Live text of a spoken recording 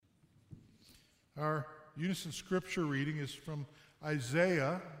Our unison scripture reading is from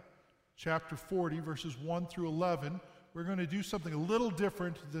Isaiah chapter 40, verses 1 through 11. We're going to do something a little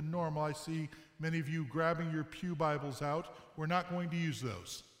different than normal. I see many of you grabbing your pew Bibles out. We're not going to use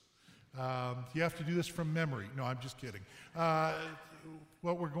those. You have to do this from memory. No, I'm just kidding.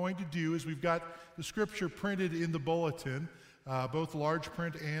 What we're going to do is we've got the scripture printed in the bulletin, both large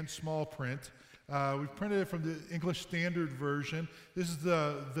print and small print. We've printed it from the English Standard Version. This is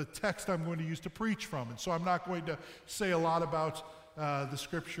the text I'm going to use to preach from. And so I'm not going to say a lot about the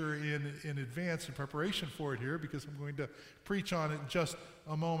scripture in advance in preparation for it here, because I'm going to preach on it in just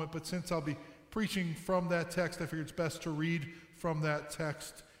a moment. But since I'll be preaching from that text, I figure it's best to read from that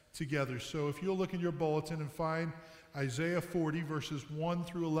text together. So if you'll look in your bulletin and find Isaiah 40, verses 1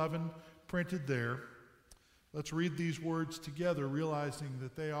 through 11 printed there, let's read these words together, realizing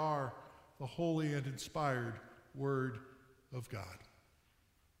that they are the holy and inspired Word of God.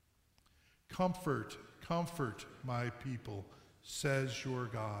 Comfort, comfort my people, says your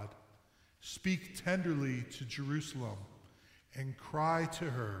God. Speak tenderly to Jerusalem and cry to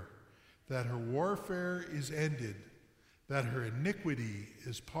her that her warfare is ended, that her iniquity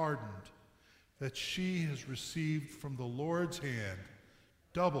is pardoned, that she has received from the Lord's hand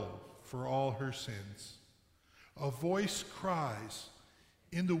double for all her sins. A voice cries,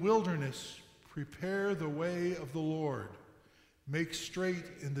 in the wilderness, prepare the way of the Lord. Make straight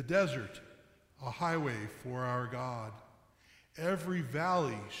in the desert a highway for our God. Every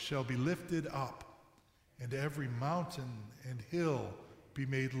valley shall be lifted up, and every mountain and hill be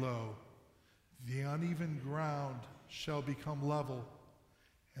made low. The uneven ground shall become level,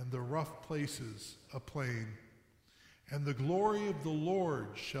 and the rough places a plain. And the glory of the Lord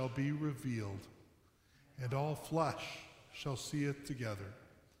shall be revealed, and all flesh shall see it together.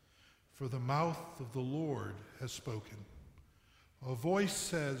 For the mouth of the Lord has spoken. A voice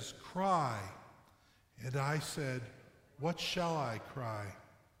says, cry. And I said, what shall I cry?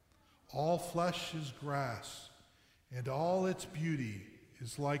 All flesh is grass, and all its beauty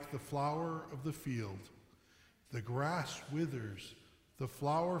is like the flower of the field. The grass withers, the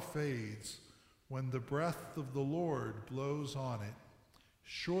flower fades, when the breath of the Lord blows on it.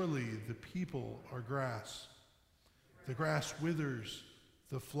 Surely the people are grass. The grass withers,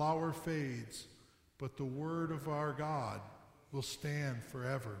 the flower fades, but the word of our God will stand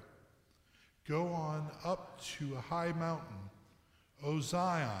forever. Go on up to a high mountain, O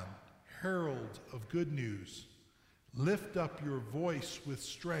Zion, herald of good news. Lift up your voice with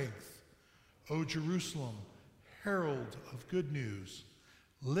strength, O Jerusalem, herald of good news.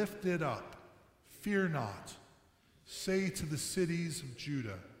 Lift it up, fear not. Say to the cities of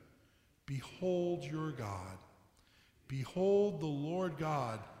Judah, behold your God. Behold, the Lord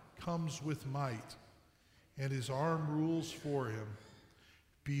God comes with might, and his arm rules for him.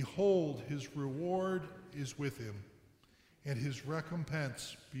 Behold, his reward is with him, and his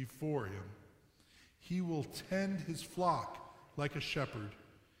recompense before him. He will tend his flock like a shepherd.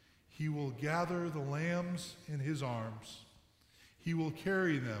 He will gather the lambs in his arms. He will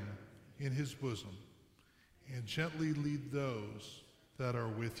carry them in his bosom, and gently lead those that are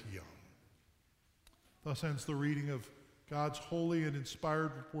with young. Thus ends the reading of God's holy and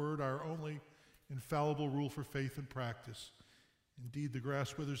inspired word, our only infallible rule for faith and practice. Indeed, the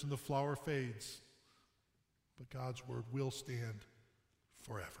grass withers and the flower fades, but God's word will stand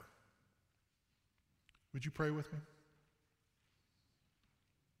forever. Would you pray with me?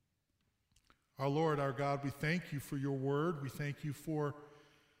 Our Lord, our God, we thank you for your word. We thank you for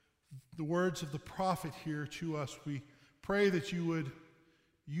the words of the prophet here to us. We pray that you would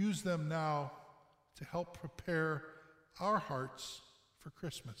use them now to help prepare our hearts for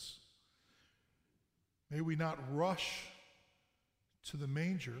Christmas. May we not rush to the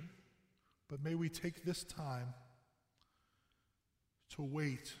manger, but may we take this time to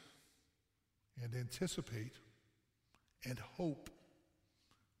wait and anticipate and hope.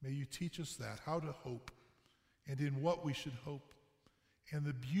 May you teach us that, how to hope, and in what we should hope, and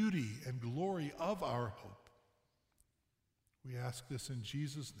the beauty and glory of our hope. We ask this in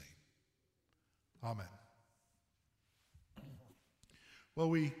Jesus' name. Amen. Well,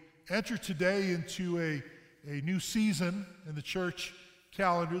 we enter today into a new season in the church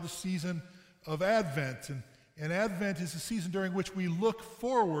calendar, the season of Advent. And Advent is a season during which we look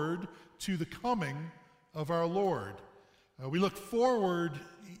forward to the coming of our Lord. We look forward,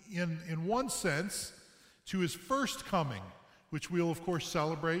 in one sense, to his first coming, which we'll, of course,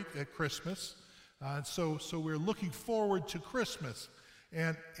 celebrate at Christmas. So we're looking forward to Christmas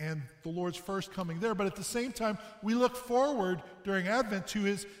and the Lord's first coming there. But at the same time, we look forward during Advent to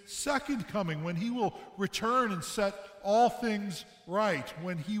his second coming, when he will return and set all things right,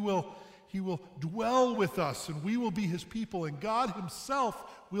 when he will dwell with us, and we will be his people, and God himself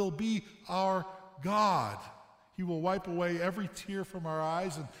will be our God. He will wipe away every tear from our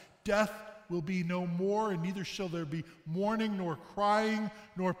eyes, and death will be no more, and neither shall there be mourning, nor crying,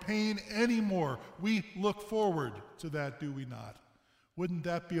 nor pain anymore. We look forward to that, do we not? Wouldn't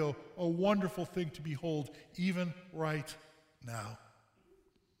that be a wonderful thing to behold even right now?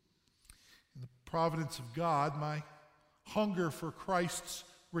 In the providence of God, my hunger for Christ's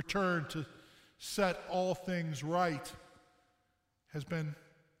return to set all things right has been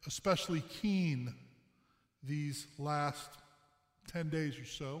especially keen these last 10 days or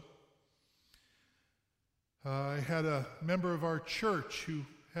so. I had a member of our church who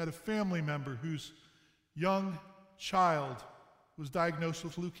had a family member whose young child was diagnosed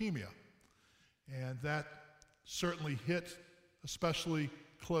with leukemia. And that certainly hit especially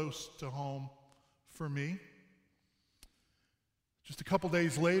close to home for me. Just a couple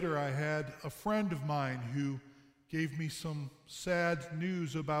days later, I had a friend of mine who gave me some sad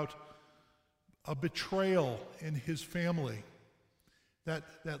news about a betrayal in his family that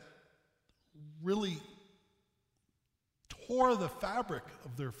really tore the fabric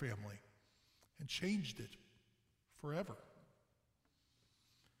of their family and changed it forever.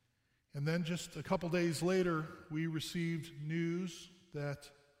 And then just a couple days later, we received news that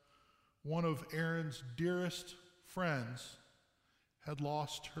one of Erin's dearest friends had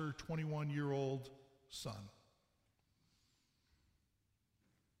lost her 21-year-old son.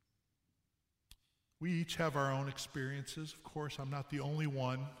 We each have our own experiences. Of course, I'm not the only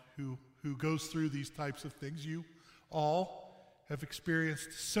one who goes through these types of things. You all have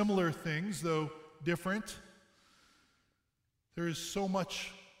experienced similar things, though different. There is so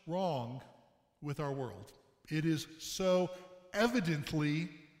much wrong with our world. It is so evidently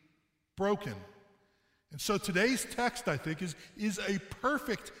broken. And so today's text, I think, is a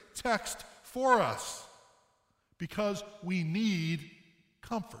perfect text for us because we need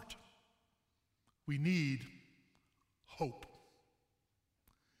comfort. We need hope.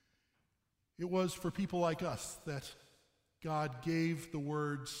 It was for people like us that God gave the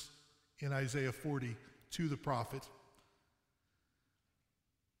words in Isaiah 40 to the prophet.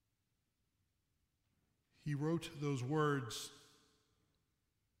 He wrote those words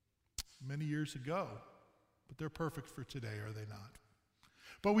many years ago, but they're perfect for today, are they not?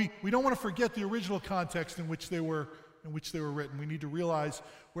 But we don't want to forget the original context in which they were written. We need to realize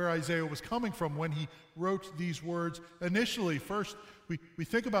where Isaiah was coming from when he wrote these words initially. First, we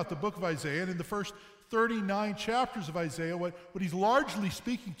think about the book of Isaiah, and in the first 39 chapters of Isaiah, what he's largely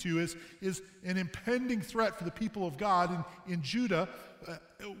speaking to is an impending threat for the people of God in Judah,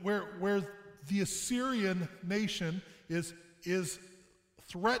 where the Assyrian nation is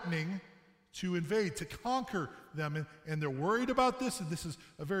threatening to invade, to conquer them. And they're worried about this, and this is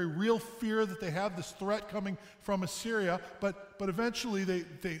a very real fear that they have, this threat coming from Assyria. But eventually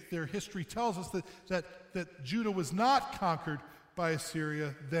their history tells us that Judah was not conquered by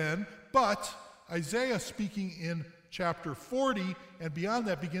Assyria then, but Isaiah, speaking in chapter 40 and beyond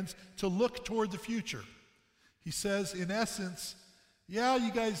that, begins to look toward the future. He says, in essence, yeah,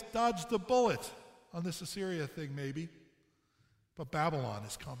 you guys dodged the bullet on this Assyria thing maybe, but Babylon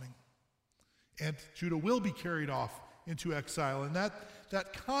is coming. And Judah will be carried off into exile. And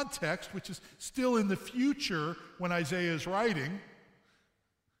that context, which is still in the future when Isaiah is writing,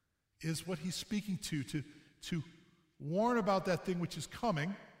 is what he's speaking to warn about that thing which is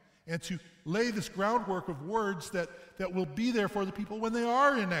coming, and to lay this groundwork of words that will be there for the people when they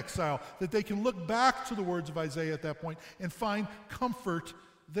are in exile, that they can look back to the words of Isaiah at that point and find comfort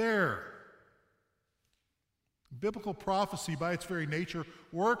there. Biblical prophecy, by its very nature,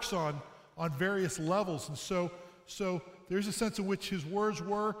 works on various levels, and so there's a sense in which his words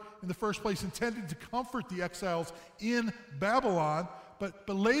were, in the first place, intended to comfort the exiles in Babylon, but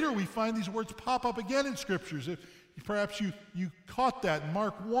later we find these words pop up again in Scriptures. Perhaps you caught that in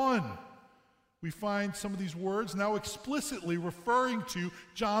Mark 1. We find some of these words now explicitly referring to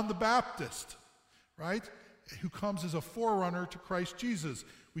John the Baptist, right? Who comes as a forerunner to Christ Jesus.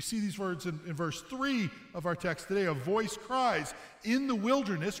 We see these words in verse 3 of our text today. A voice cries, "In the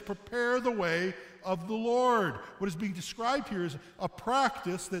wilderness, prepare the way of the Lord." What is being described here is a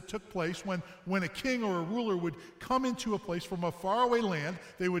practice that took place when a king or a ruler would come into a place from a faraway land.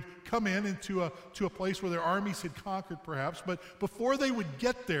 They would come into a place where their armies had conquered perhaps, but before they would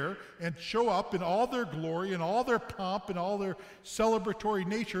get there and show up in all their glory and all their pomp and all their celebratory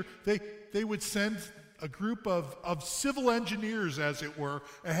nature, they would send a group of civil engineers, as it were,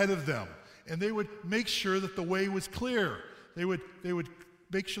 ahead of them. And they would make sure that the way was clear. They would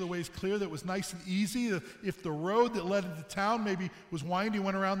make sure the way is clear, that it was nice and easy. If the road that led into town maybe was windy,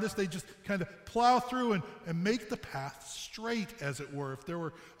 went around this, they just kind of plow through and make the path straight, as it were. If there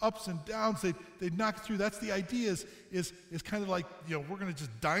were ups and downs, they'd knock through. That's the idea, is kind of like, we're going to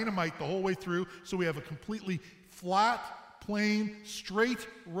just dynamite the whole way through so we have a completely flat, plain, straight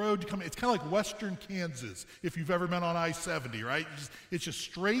road to come. It's kind of like western Kansas, if you've ever been on I-70, right? It's just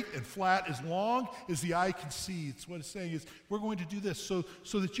straight and flat, as long as the eye can see. It's what it's saying is, we're going to do this so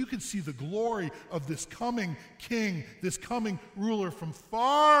that you can see the glory of this coming king, this coming ruler from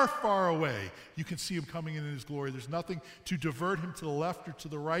far, far away. You can see him coming in his glory. There's nothing to divert him to the left or to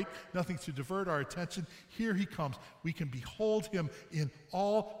the right, nothing to divert our attention. Here he comes. We can behold him in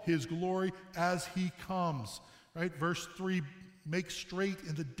all his glory as he comes. Right? Verse 3, make straight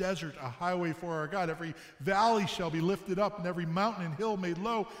in the desert a highway for our God. Every valley shall be lifted up, and every mountain and hill made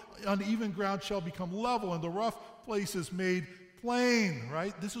low. Uneven ground shall become level, and the rough places made plain.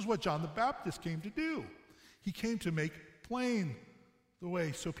 Right? This is what John the Baptist came to do. He came to make plain the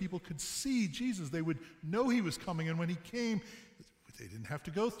way so people could see Jesus. They would know he was coming, and when he came, they didn't have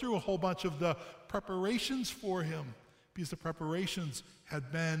to go through a whole bunch of the preparations for him, because the preparations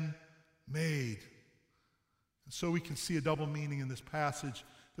had been made. So we can see a double meaning in this passage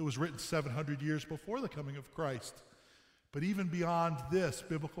that was written 700 years before the coming of Christ. But even beyond this,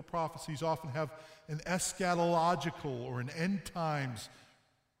 biblical prophecies often have an eschatological or an end times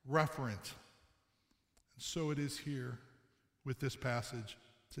referent. And so it is here with this passage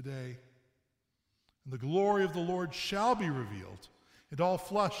today. And the glory of the Lord shall be revealed, and all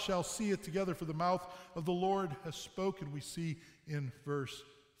flesh shall see it together, for the mouth of the Lord has spoken, we see in verse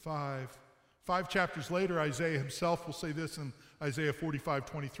 5. 5 chapters later, Isaiah himself will say this in Isaiah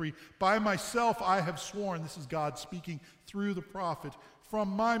 45:23. By myself I have sworn, this is God speaking through the prophet, from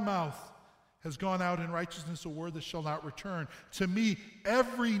my mouth has gone out in righteousness a word that shall not return. To me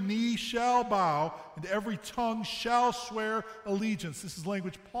every knee shall bow, and every tongue shall swear allegiance. This is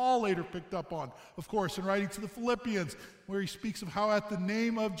language Paul later picked up on, of course, in writing to the Philippians, where he speaks of how at the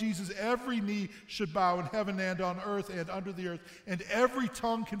name of Jesus every knee should bow in heaven and on earth and under the earth, and every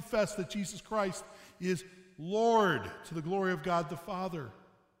tongue confess that Jesus Christ is Lord, to the glory of God the Father.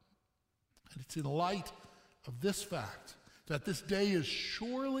 And it's in light of this fact that this day is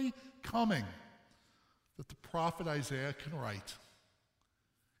surely coming that the prophet Isaiah can write,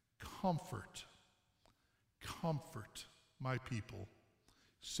 comfort, comfort my people,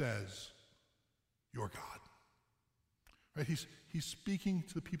 says your God. Right? He's speaking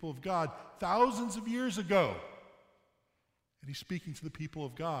to the people of God thousands of years ago, and he's speaking to the people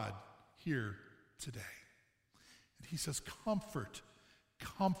of God here today. And he says, comfort,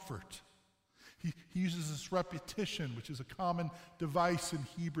 comfort. He uses this repetition, which is a common device in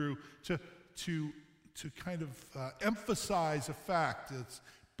Hebrew, to kind of emphasize a fact. It's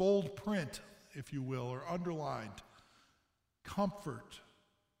bold print, if you will, or underlined. Comfort,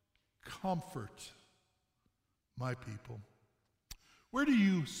 comfort my people. Where do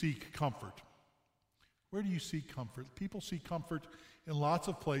you seek comfort? Where do you seek comfort? People seek comfort in lots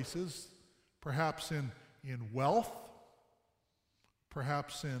of places, perhaps in wealth,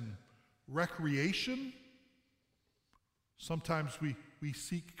 perhaps in recreation. Sometimes we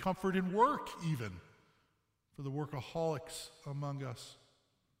seek comfort in work, even, for the workaholics among us.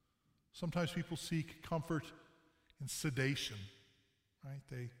 Sometimes people seek comfort in sedation, right?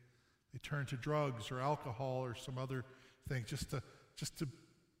 They turn to drugs or alcohol or some other thing just to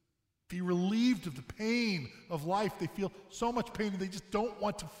be relieved of the pain of life. They feel so much pain and they just don't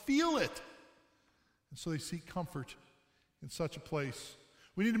want to feel it. And so they seek comfort in such a place.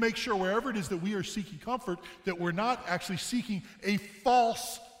 We need to make sure wherever it is that we are seeking comfort, that we're not actually seeking a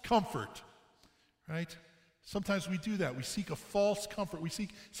false comfort, right? Sometimes we do that. We seek a false comfort. We seek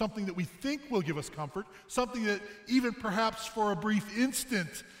something that we think will give us comfort, something that even perhaps for a brief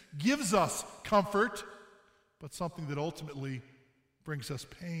instant gives us comfort, but something that ultimately brings us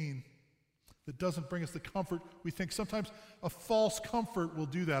pain, that doesn't bring us the comfort we think. Sometimes a false comfort will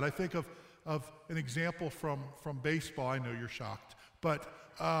do that. I think of an example from baseball. I know you're shocked, but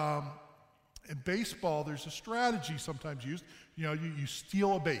in baseball, there's a strategy sometimes used. You know, you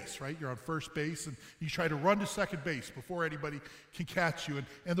steal a base, right? You're on first base, and you try to run to second base before anybody can catch you.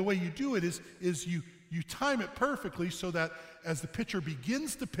 And the way you do it is you time it perfectly so that as the pitcher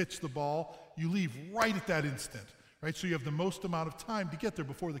begins to pitch the ball, you leave right at that instant, right? So you have the most amount of time to get there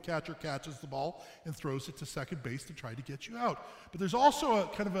before the catcher catches the ball and throws it to second base to try to get you out. But there's also a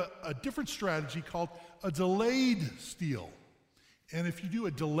kind of a different strategy called a delayed steal. And if you do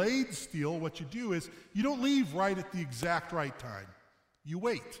a delayed steal, what you do is you don't leave right at the exact right time. You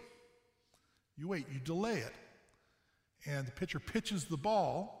wait. You delay it. and the pitcher pitches the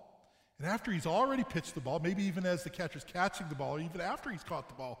ball, and after he's already pitched the ball, maybe even as the catcher's catching the ball, or even after he's caught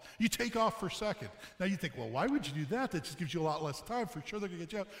the ball, you take off for second. Now you think, well, why would you do that? That just gives you a lot less time. For sure they're going to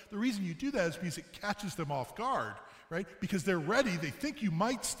get you out. The reason you do that is because it catches them off guard, right? Because they're ready. They think you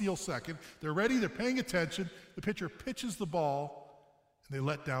might steal second. They're ready. They're paying attention. The pitcher pitches the ball, and they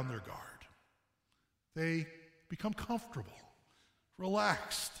let down their guard. They become comfortable,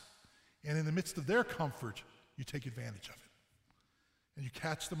 relaxed, and in the midst of their comfort, you take advantage of it. And you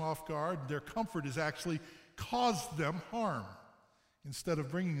catch them off guard, and their comfort has actually caused them harm instead of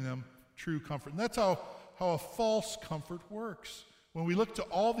bringing them true comfort. And that's how a false comfort works. When we look to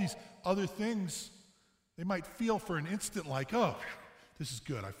all these other things, they might feel for an instant like, oh, this is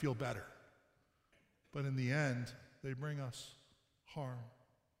good, I feel better. But in the end, they bring us harm.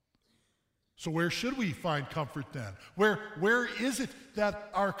 So where should we find comfort then? Where is it that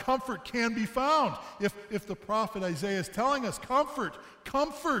our comfort can be found? If the prophet Isaiah is telling us,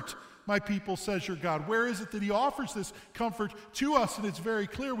 comfort, my people, says your God. Where is it that he offers this comfort to us? And it's very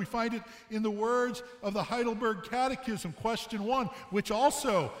clear. We find it in the words of the Heidelberg Catechism, question 1, which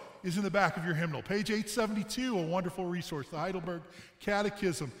also is in the back of your hymnal. Page 872, a wonderful resource, the Heidelberg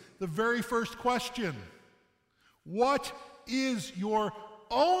Catechism. The very first question, what is your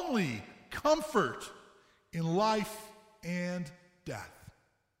only comfort in life and death?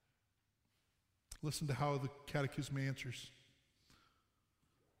 Listen to how the Catechism answers.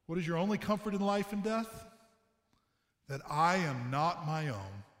 What is your only comfort in life and death? That I am not my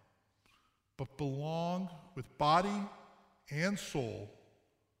own, but belong with body and soul,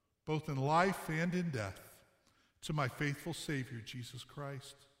 both in life and in death, to my faithful Savior, Jesus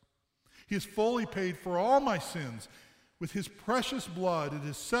Christ. He has fully paid for all my sins. With his precious blood, it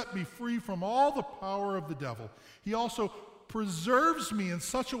has set me free from all the power of the devil. He also preserves me in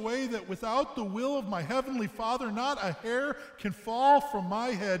such a way that without the will of my heavenly Father, not a hair can fall from my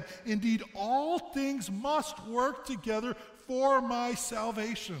head. Indeed, all things must work together for my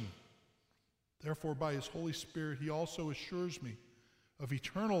salvation. Therefore, by his Holy Spirit, he also assures me of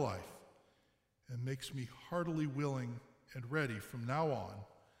eternal life and makes me heartily willing and ready from now on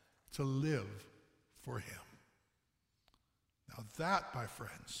to live for him. Now that, my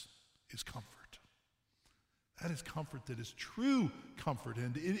friends, is comfort. That is comfort that is true comfort,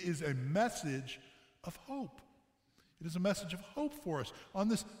 and it is a message of hope. It is a message of hope for us on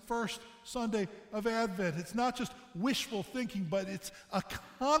this first Sunday of Advent. It's not just wishful thinking, but it's a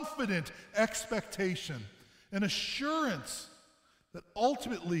confident expectation, an assurance that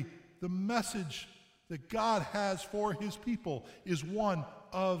ultimately the message that God has for his people is one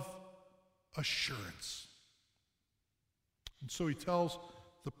of assurance. And so he tells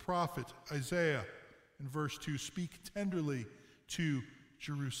the prophet Isaiah in verse 2, speak tenderly to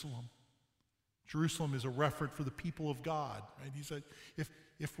Jerusalem. Jerusalem is a referent for the people of God. Right? He said,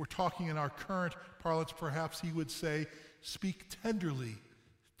 if we're talking in our current parlance, perhaps he would say, speak tenderly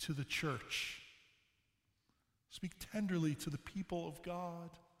to the church. Speak tenderly to the people of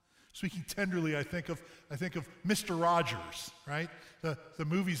God. Speaking tenderly, I think of Mr. Rogers, right? The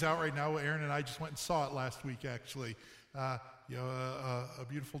movie's out right now. Aaron and I just went and saw it last week, actually. A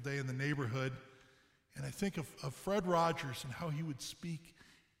beautiful day in the neighborhood. And I think of Fred Rogers and how he would speak.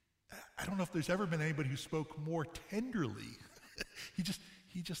 I don't know if there's ever been anybody who spoke more tenderly. He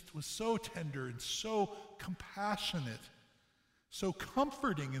just was so tender and so compassionate, so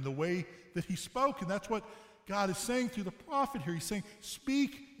comforting in the way that he spoke. And that's what God is saying through the prophet here. He's saying,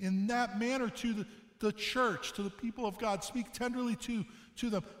 speak in that manner to the church, to the people of God. Speak tenderly to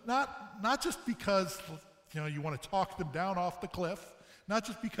them. Not just because you want to talk them down off the cliff, not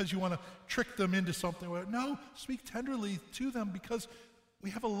just because you want to trick them into something. No, speak tenderly to them because we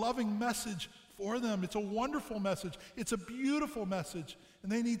have a loving message for them. It's a wonderful message. It's a beautiful message.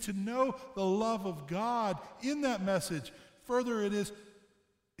 And they need to know the love of God in that message. Further, it is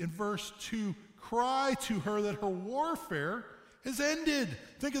in verse 2, cry to her that her warfare has ended.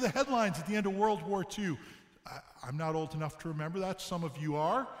 Think of the headlines at the end of World War II. I'm not old enough to remember that. Some of you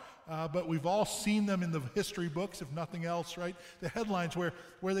are. But we've all seen them in the history books, if nothing else, right? The headlines where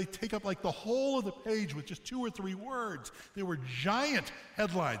they take up like the whole of the page with just 2 or 3 words. They were giant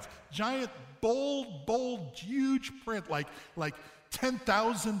headlines, giant, bold, huge print, like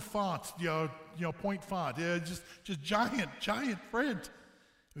 10,000 fonts, point font. Yeah, just giant print.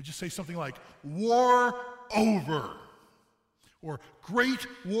 It would just say something like, war over, or great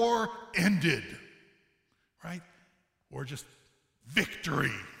war ended, right? Or just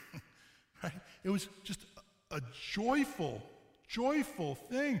victory. Right? It was just a joyful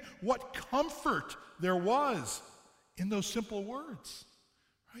thing. What comfort there was in those simple words,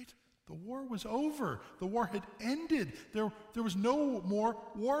 right? The war was over. The war had ended. There was no more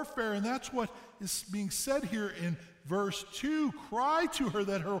warfare, and that's what is being said here in verse 2. Cry to her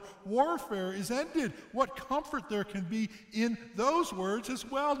that her warfare is ended. What comfort there can be in those words as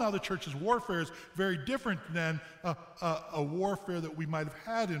well. Now, the church's warfare is very different than a warfare that we might have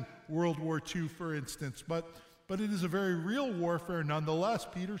had in World War II, for instance, but it is a very real warfare nonetheless.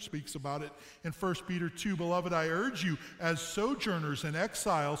 Peter speaks about it in 1 Peter 2. Beloved, I urge you as sojourners and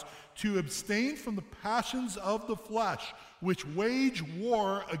exiles to abstain from the passions of the flesh, which wage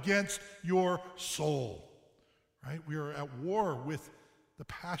war against your soul. Right? We are at war with the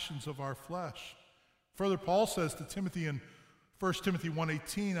passions of our flesh. Further, Paul says to Timothy in 1 Timothy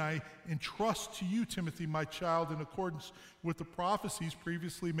 1:18, I entrust to you, Timothy, my child, in accordance with the prophecies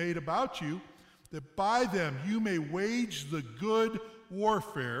previously made about you, that by them you may wage the good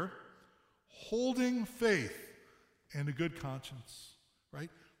warfare, holding faith and a good conscience, right?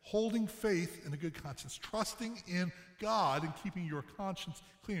 Holding faith and a good conscience, trusting in God and keeping your conscience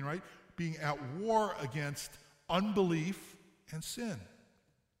clean, right? Being at war against unbelief and sin.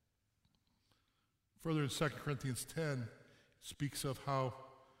 Further in 2 Corinthians 10, it speaks of how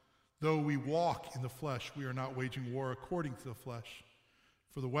though we walk in the flesh, we are not waging war according to the flesh.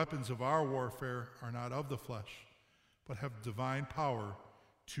 For the weapons of our warfare are not of the flesh, but have divine power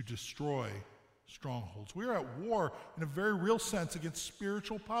to destroy strongholds. We are at war in a very real sense against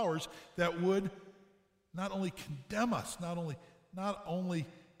spiritual powers that would not only condemn us, not only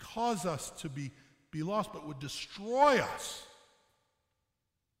cause us to be lost, but would destroy us.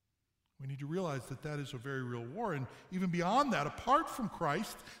 We need to realize that that is a very real war. And even beyond that, apart from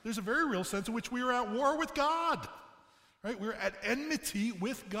Christ, there's a very real sense in which we are at war with God. Right? We're at enmity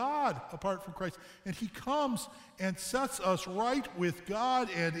with God apart from Christ. And he comes and sets us right with God.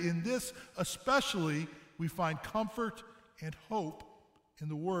 And in this especially, we find comfort and hope in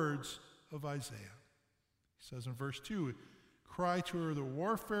the words of Isaiah. He says in verse 2, cry to her, the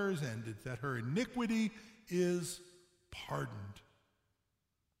warfare is ended, that her iniquity is pardoned.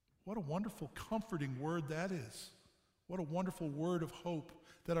 What a wonderful, comforting word that is. What a wonderful word of hope.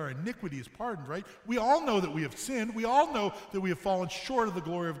 That our iniquity is pardoned, right? We all know that we have sinned. We all know that we have fallen short of the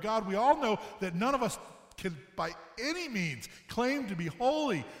glory of God. We all know that none of us can by any means claim to be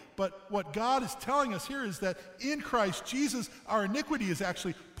holy. But what God is telling us here is that in Christ Jesus, our iniquity is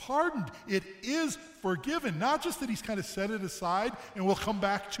actually pardoned. It is forgiven. Not just that he's kind of set it aside and we'll come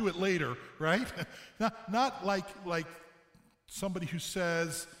back to it later, right? not like somebody who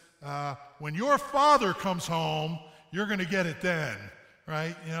says, when your father comes home, you're going to get it then.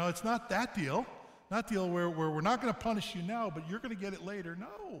 Right? You know, it's not that deal. Not deal where we're not going to punish you now, but you're going to get it later. No.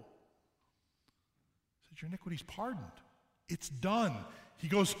 He said, your iniquity's pardoned. It's done. He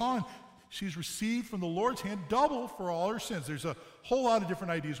goes on. She's received from the Lord's hand double for all her sins. There's a whole lot of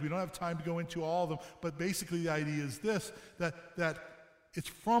different ideas. We don't have time to go into all of them, but basically the idea is this, that it's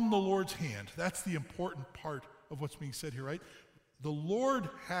from the Lord's hand. That's the important part of what's being said here, right? The Lord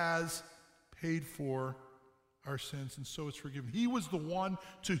has paid for our sins, and so it's forgiven. He was the one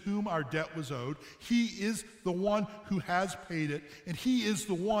to whom our debt was owed. He is the one who has paid it, and he is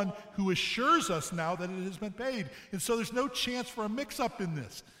the one who assures us now that it has been paid. And so there's no chance for a mix-up in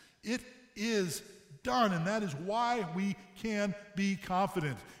this. It is done, and that is why we can be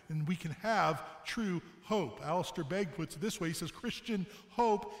confident, and we can have true hope. Alistair Begg puts it this way. He says, Christian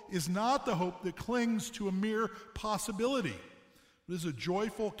hope is not the hope that clings to a mere possibility. It is a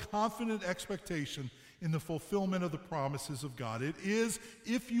joyful, confident expectation in the fulfillment of the promises of God. It is,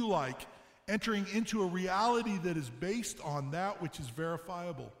 if you like, entering into a reality that is based on that which is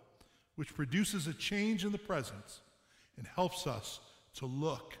verifiable, which produces a change in the present and helps us to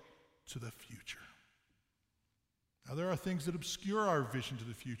look to the future. Now, there are things that obscure our vision to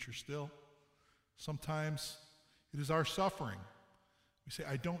the future still. Sometimes it is our suffering. We say,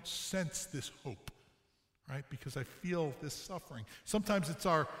 I don't sense this hope. Right? Because I feel this suffering. Sometimes it's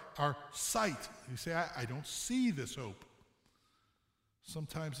our sight. You say, I don't see this hope.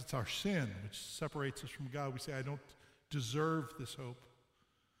 Sometimes it's our sin, which separates us from God. We say, I don't deserve this hope.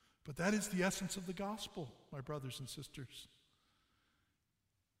 But that is the essence of the gospel, my brothers and sisters.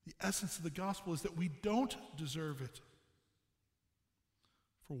 The essence of the gospel is that we don't deserve it.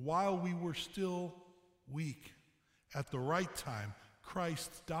 For while we were still weak, at the right time,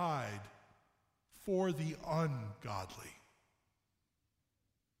 Christ died for the ungodly.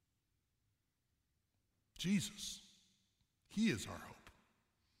 Jesus, he is our hope.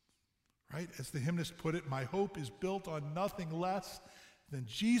 Right? As the hymnist put it, my hope is built on nothing less than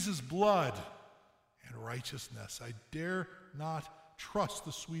Jesus' blood and righteousness. I dare not trust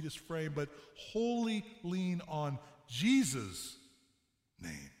the sweetest frame, but wholly lean on Jesus'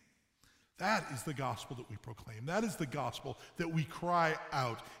 name. That is the gospel that we proclaim. That is the gospel that we cry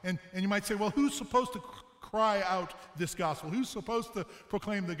out. And you might say, well, who's supposed to cry out this gospel? Who's supposed to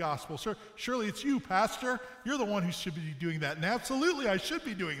proclaim the gospel? Surely it's you, Pastor. You're the one who should be doing that. And absolutely, I should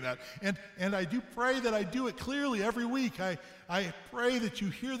be doing that. And I do pray that I do it clearly every week. I pray that you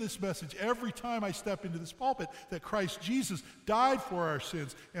hear this message every time I step into this pulpit, that Christ Jesus died for our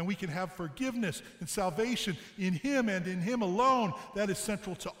sins, and we can have forgiveness and salvation in him and in him alone. That is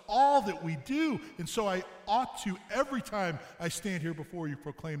central to all that we do. And so I ought to, every time I stand here before you,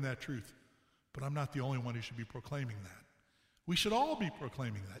 proclaim that truth. But I'm not the only one who should be proclaiming that. We should all be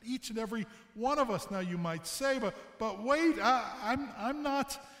proclaiming that, each and every one of us. Now you might say, but wait, I'm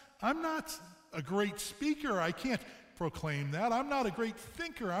not a great speaker. I can't proclaim that. I'm not a great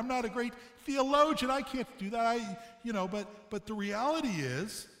thinker. I'm not a great theologian. I can't do that. But the reality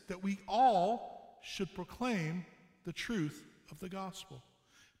is that we all should proclaim the truth of the gospel,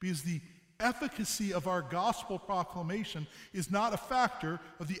 because the efficacy of our gospel proclamation is not a factor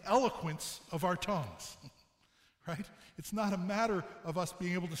of the eloquence of our tongues, right? It's not a matter of us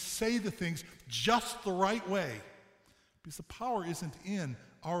being able to say the things just the right way, because the power isn't in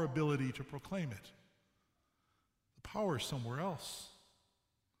our ability to proclaim it. The power is somewhere else.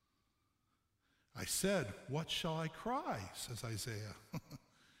 I said, what shall I cry, says Isaiah.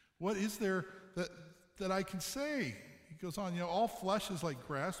 What is there that I can say? He goes on, all flesh is like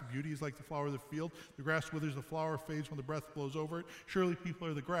grass, beauty is like the flower of the field. The grass withers, the flower fades when the breath blows over it. Surely people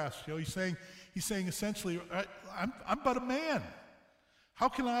are the grass. He's saying essentially, I'm but a man. How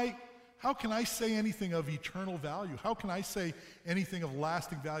can I say anything of eternal value? How can I say anything of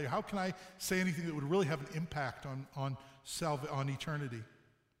lasting value? How can I say anything that would really have an impact on eternity?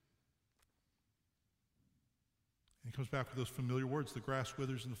 And he comes back with those familiar words, the grass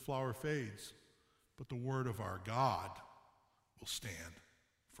withers and the flower fades, but the word of our God will stand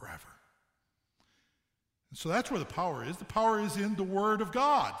forever. And so that's where the power is. The power is in the word of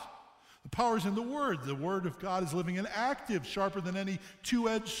God. The power is in the word. The word of God is living and active, sharper than any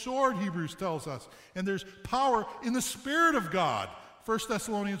two-edged sword, Hebrews tells us. And there's power in the Spirit of God. 1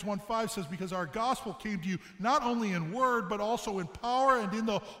 Thessalonians 1:5 says, because our gospel came to you not only in word, but also in power and in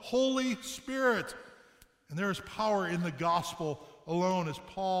the Holy Spirit. And there is power in the gospel alone, as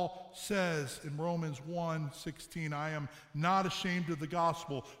Paul says in Romans 1:16, I am not ashamed of the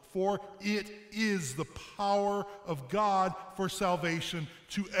gospel, for it is the power of God for salvation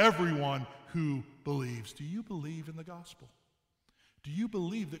to everyone who believes. Do you believe in the gospel? Do you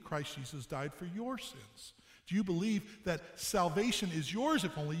believe that Christ Jesus died for your sins? Do you believe that salvation is yours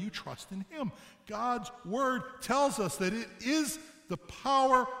if only you trust in him? God's word tells us that it is the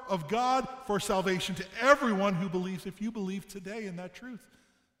power of God for salvation to everyone who believes. If you believe today in that truth,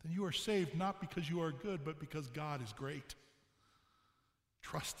 then you are saved not because you are good, but because God is great.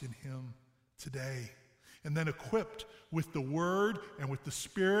 Trust in him today. And then equipped with the word and with the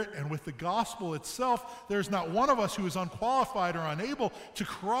Spirit and with the gospel itself, there's not one of us who is unqualified or unable to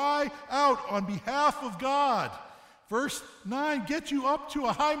cry out on behalf of God. Verse 9, get you up to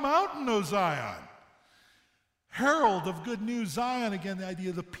a high mountain, O Zion. Herald of good news, Zion, again, the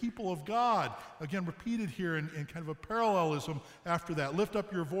idea of the people of God, again, repeated here in kind of a parallelism after that. Lift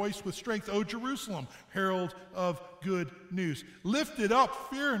up your voice with strength, O Jerusalem, herald of good news. Lift it up,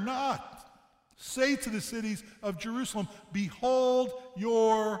 fear not. Say to the cities of Jerusalem, behold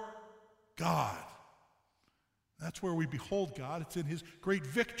your God. That's where we behold God. It's in his great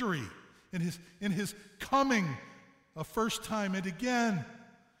victory, in his coming a first time and again.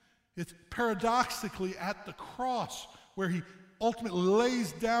 It's paradoxically at the cross where he ultimately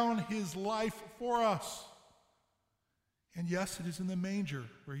lays down his life for us. And yes, it is in the manger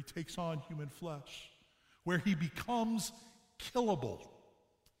where he takes on human flesh, where he becomes killable,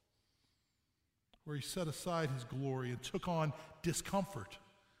 where he set aside his glory and took on discomfort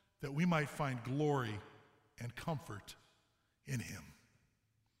that we might find glory and comfort in him.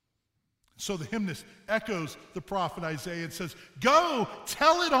 So the hymnist echoes the prophet Isaiah and says, go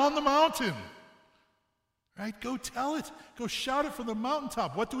tell it on the mountain. Right? Go tell it. Go shout it from the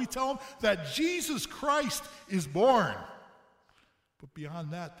mountaintop. What do we tell them? That Jesus Christ is born. But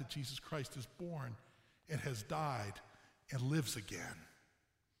beyond that, that Jesus Christ is born and has died and lives again.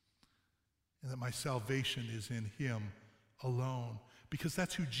 And that my salvation is in him alone. Because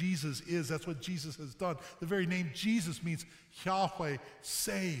that's who Jesus is. That's what Jesus has done. The very name Jesus means Yahweh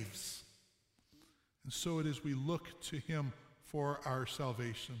saves. And so it is we look to him for our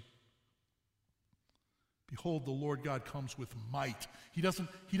salvation. Behold, the Lord God comes with might. He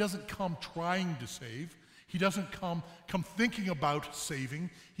doesn't come trying to save. He doesn't come thinking about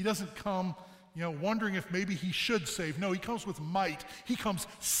saving. He doesn't come wondering if maybe he should save. No, he comes with might. He comes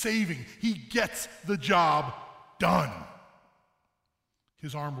saving. He gets the job done.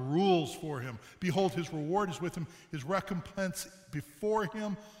 His arm rules for him. Behold, his reward is with him, his recompense before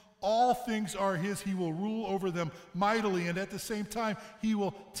him. All things are his. He will rule over them mightily, and at the same time, he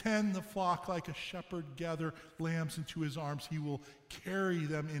will tend the flock like a shepherd, gather lambs into his arms. He will carry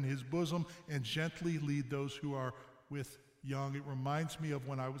them in his bosom and gently lead those who are with young. It reminds me of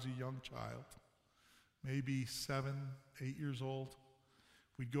when I was a young child, maybe 7, 8 years old.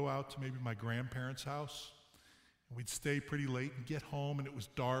 We'd go out to maybe my grandparents' house, and we'd stay pretty late and get home, and it was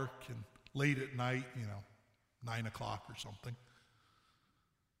dark and late at night, 9 o'clock or something.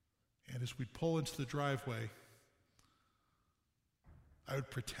 And as we'd pull into the driveway, I would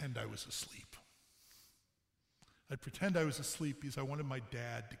pretend I was asleep. I'd pretend I was asleep because I wanted my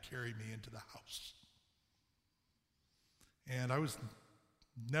dad to carry me into the house. And I was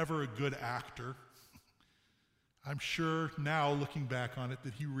never a good actor. I'm sure now, looking back on it,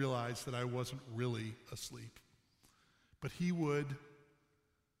 that he realized that I wasn't really asleep. But he would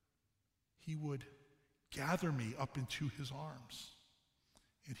gather me up into his arms,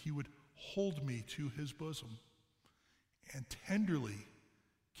 and he would hold me to his bosom and tenderly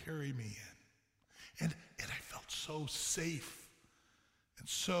carry me in. And I felt so safe and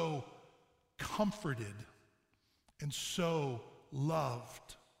so comforted and so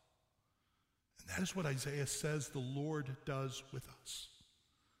loved. And that is what Isaiah says the Lord does with us.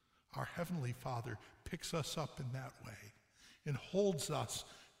 Our Heavenly Father picks us up in that way and holds us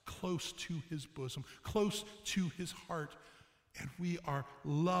close to his bosom, close to his heart, and we are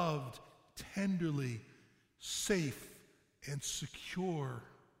loved tenderly, safe, and secure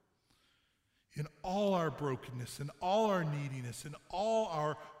in all our brokenness, in all our neediness, in all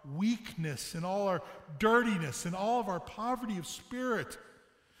our weakness, in all our dirtiness, in all of our poverty of spirit.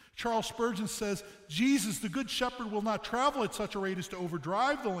 Charles Spurgeon says, Jesus, the good shepherd, will not travel at such a rate as to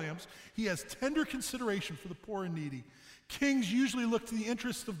overdrive the lambs. He has tender consideration for the poor and needy. Kings usually look to the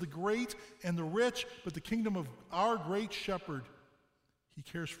interests of the great and the rich, but the kingdom of our great shepherd, he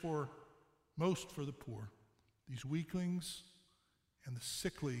cares most for the poor. These weaklings and the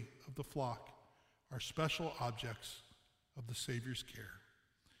sickly of the flock are special objects of the Savior's care.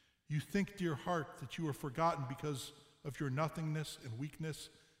 You think, dear heart, that you are forgotten because of your nothingness and weakness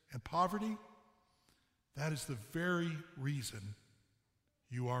and poverty? That is the very reason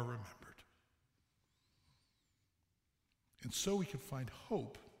you are remembered. And so we can find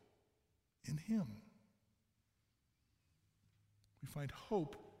hope in him. We find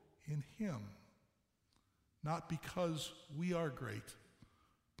hope in him, not because we are great,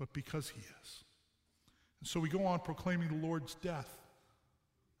 but because he is. And so we go on proclaiming the Lord's death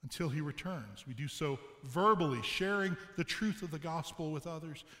until he returns. We do so verbally, sharing the truth of the gospel with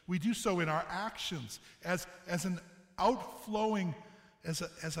others. We do so in our actions as an outflowing, as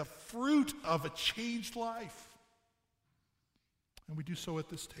a fruit of a changed life. And we do so at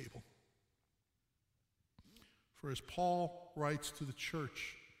this table. For as Paul writes to the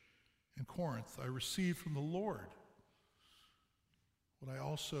church in Corinth, I received from the Lord what I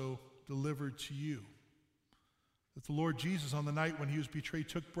also delivered to you. That the Lord Jesus, on the night when he was betrayed,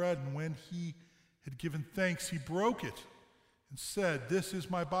 took bread, and when he had given thanks, he broke it and said, "This is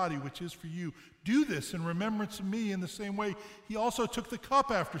my body, which is for you. Do this in remembrance of me." In the same way, he also took the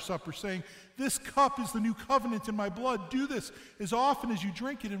cup after supper, saying, "This cup is the new covenant in my blood. Do this as often as you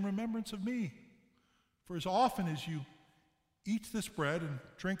drink it in remembrance of me. For as often as you eat this bread and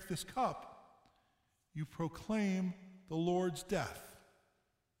drink this cup, you proclaim the Lord's death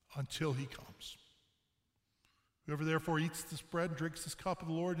until he comes. Whoever therefore eats this bread and drinks this cup of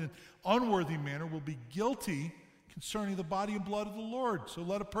the Lord in an unworthy manner will be guilty concerning the body and blood of the Lord. So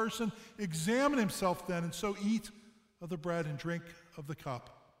let a person examine himself then, and so eat of the bread and drink of the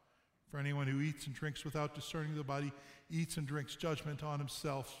cup. For anyone who eats and drinks without discerning the body eats and drinks judgment on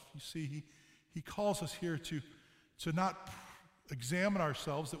himself." You see, he calls us here to not examine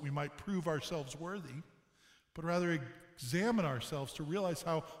ourselves that we might prove ourselves worthy, but rather examine ourselves to realize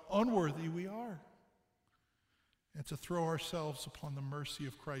how unworthy we are, and to throw ourselves upon the mercy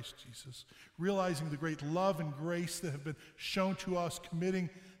of Christ Jesus, realizing the great love and grace that have been shown to us, committing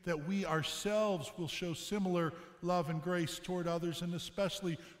that we ourselves will show similar love and grace toward others, and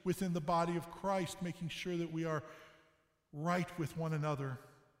especially within the body of Christ, making sure that we are right with one another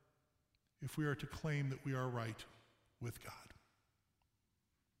if we are to claim that we are right with God.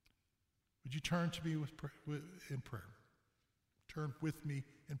 Would you turn to me in prayer? Turn with me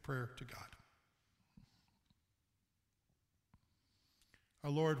in prayer to God. Our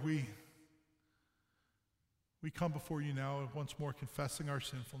Lord, we come before you now once more confessing our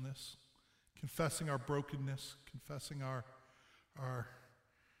sinfulness, confessing our brokenness, confessing our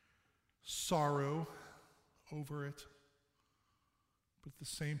sorrow over it. But at the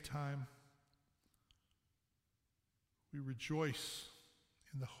same time, we rejoice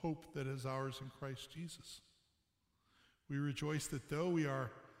in the hope that is ours in Christ Jesus. We rejoice that though we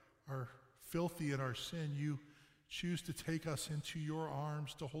are filthy in our sin, you choose to take us into your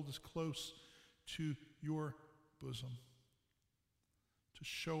arms, to hold us close to your bosom, to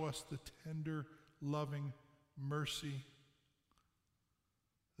show us the tender, loving mercy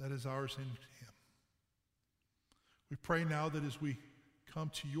that is ours in him. We pray now that as we come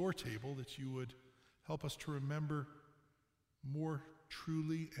to your table, that you would help us to remember more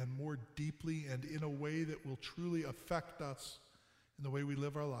truly and more deeply and in a way that will truly affect us in the way we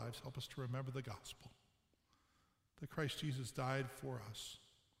live our lives. Help us to remember the gospel, that Christ Jesus died for us,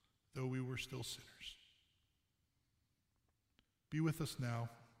 though we were still sinners. Be with us now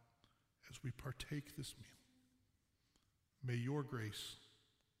as we partake this meal. May your grace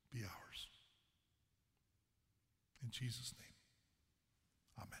be ours. In Jesus' name,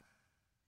 amen.